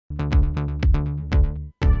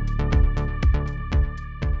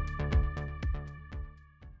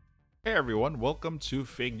Hey everyone, welcome to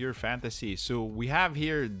Figure Fantasy. So we have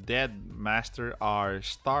here Dead Master, our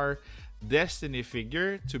star Destiny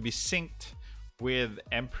figure, to be synced with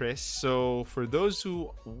Empress. So for those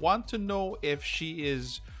who want to know if she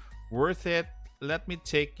is worth it, let me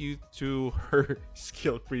take you to her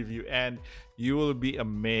skill preview, and you will be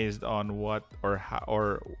amazed on what or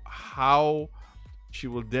how she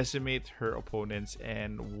will decimate her opponents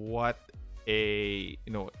and what a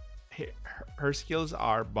her skills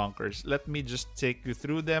are bonkers. Let me just take you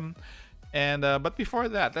through them, and but before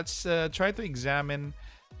that, let's try to examine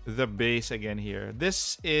the base again here.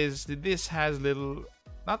 This has little,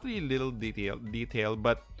 not really little detail,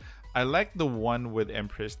 but I like the one with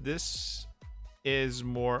Empress. This has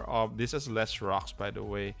less rocks, by the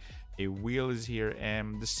way. A wheel is here,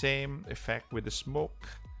 and the same effect with the smoke.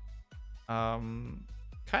 Kind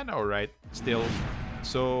of alright still.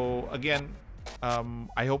 So again,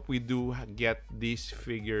 I hope we do get these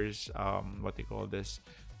figures, what they call this,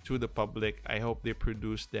 to the public. I hope they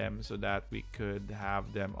produce them so that we could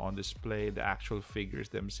have them on display, the actual figures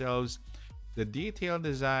themselves. The detail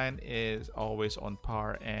design is always on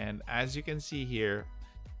par, and as you can see here,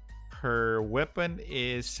 her weapon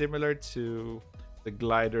is similar to the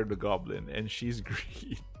glider, the goblin, and she's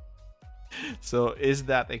green. So is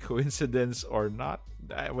that a coincidence or not?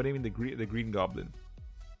 What do you mean the green goblin?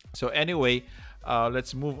 So anyway,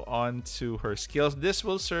 let's move on to her skills. This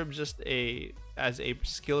will serve just as a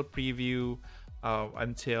skill preview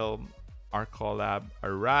until our collab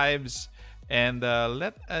arrives, and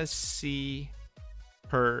let us see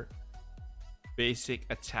her basic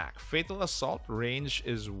attack. Fatal assault range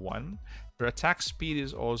is 1. Her attack speed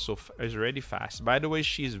is also is already fast. By the way,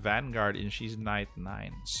 she's Vanguard and she's Knight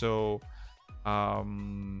 9. So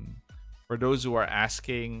for those who are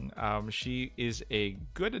asking, she is a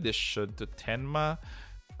good addition to Tenma.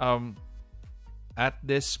 At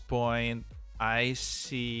this point, I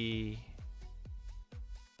see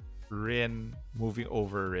Rin moving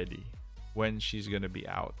over already when she's gonna be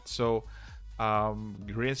out. So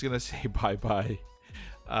Rin's gonna say bye bye.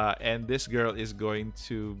 And this girl is going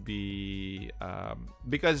to be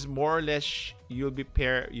because more or less you'll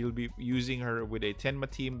be using her with a Tenma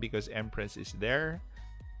team because Empress is there.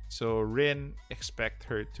 So Rin, expect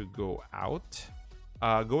her to go out.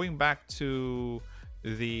 Going back to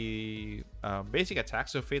the basic attack,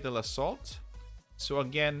 so fatal assault. So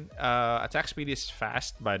again, attack speed is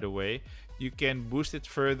fast, by the way. You can boost it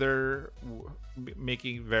further,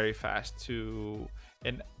 making very fast to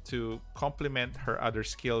complement her other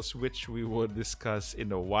skills, which we will discuss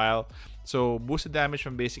in a while. So boosted damage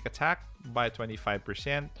from basic attack by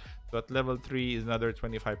 25%. So at level 3 is another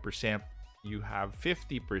 25%. You have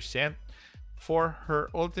 50%. For her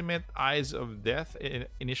ultimate, Eyes of Death,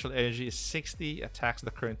 initial energy is 60, attacks the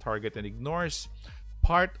current target and ignores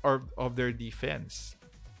part of their defense.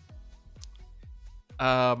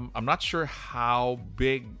 I'm not sure how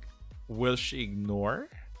big will she ignore.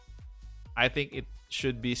 I think it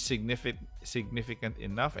should be significant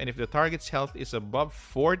enough. And if the target's health is above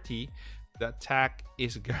 40, the attack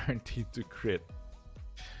is guaranteed to crit.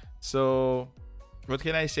 So what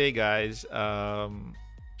can I say, guys?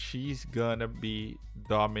 She's gonna be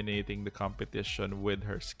dominating the competition with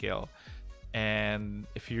her skill. And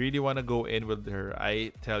if you really want to go in with her,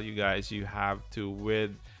 I tell you guys, you have to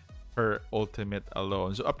with her ultimate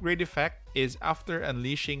alone. So upgrade effect is after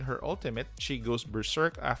unleashing her ultimate, she goes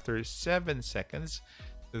berserk after 7 seconds.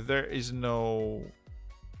 There is no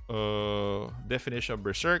definition of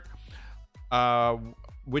berserk,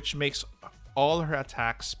 which makes all her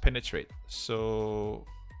attacks penetrate. So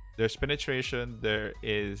there's penetration, there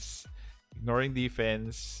is ignoring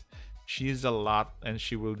defense. She's a lot and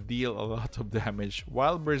she will deal a lot of damage.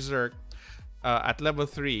 While berserk, at level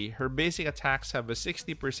 3, her basic attacks have a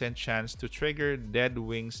 60% chance to trigger Dead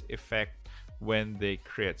Wings effect when they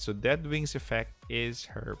crit. So Dead Wings effect is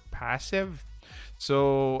her passive.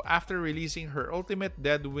 So after releasing her ultimate,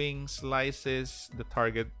 Dead Wing slices the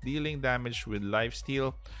target, dealing damage with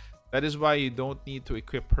lifesteal. That is why you don't need to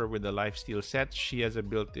equip her with the lifesteal set. She has a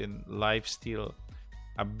built-in lifesteal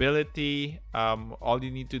ability. All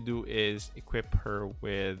you need to do is equip her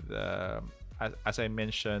with, as I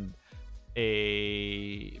mentioned,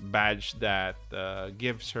 a badge that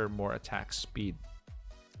gives her more attack speed.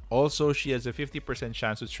 Also, she has a 50%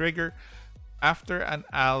 chance to trigger after an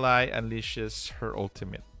ally unleashes her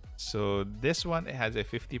ultimate. So this one has a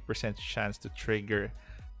 50% chance to trigger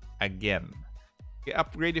again. Okay,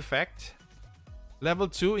 upgrade effect. Level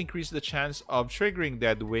 2, increase the chance of triggering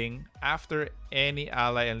Dead Wing after any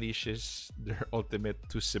ally unleashes their ultimate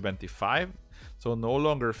to 75. So no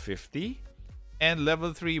longer 50. And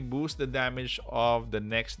level 3 boosts the damage of the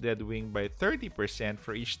next dead wing by 30%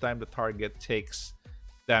 for each time the target takes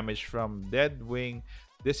damage from dead wing.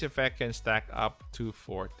 This effect can stack up to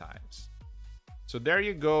 4 times. So there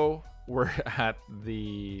you go. We're at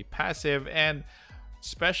the passive, and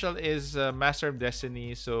special is Master of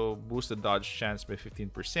Destiny, so boost the dodge chance by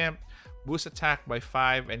 15%, boost attack by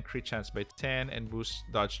 5 and crit chance by 10, and boost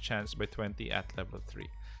dodge chance by 20 at level 3.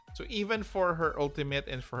 So even for her ultimate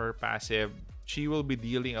and for her passive, she will be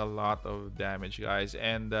dealing a lot of damage, guys,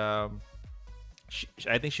 and I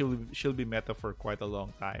think she'll be meta for quite a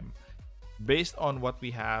long time. Based on what we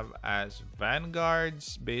have as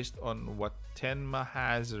vanguards, based on what Tenma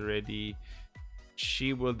has already,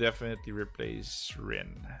 she will definitely replace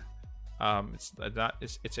Rin.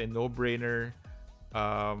 It's a no-brainer.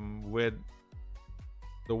 With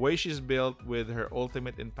the way she's built, with her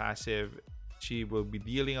ultimate and passive, she will be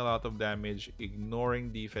dealing a lot of damage,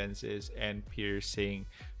 ignoring defenses and piercing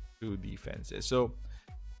through defenses. So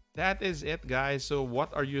that is it, guys. So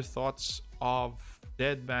what are your thoughts of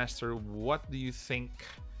Dead Master? What do you think?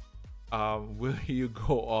 Will you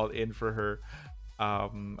go all in for her?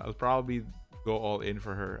 I'll probably go all in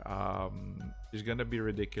for her. She's gonna be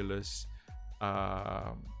ridiculous.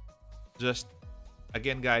 Just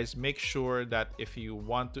again, guys, make sure that if you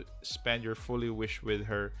want to spend your fully wish with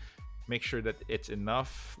her, make sure that it's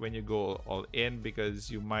enough when you go all in, because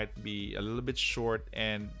you might be a little bit short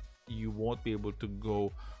and you won't be able to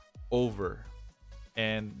go over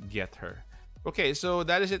and get her. Okay, so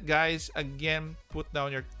that is it, guys. Again, put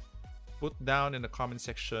down in the comment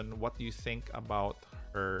section what do you think about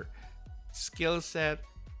her skill set.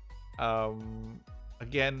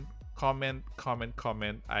 Again, comment.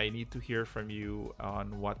 I need to hear from you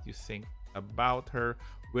on what you think about her.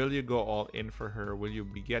 Will you go all in for her? Will you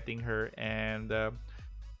be getting her? And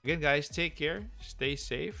again, guys, take care, stay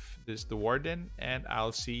safe. This is the Warden, and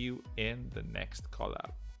I'll see you in the next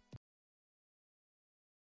collab.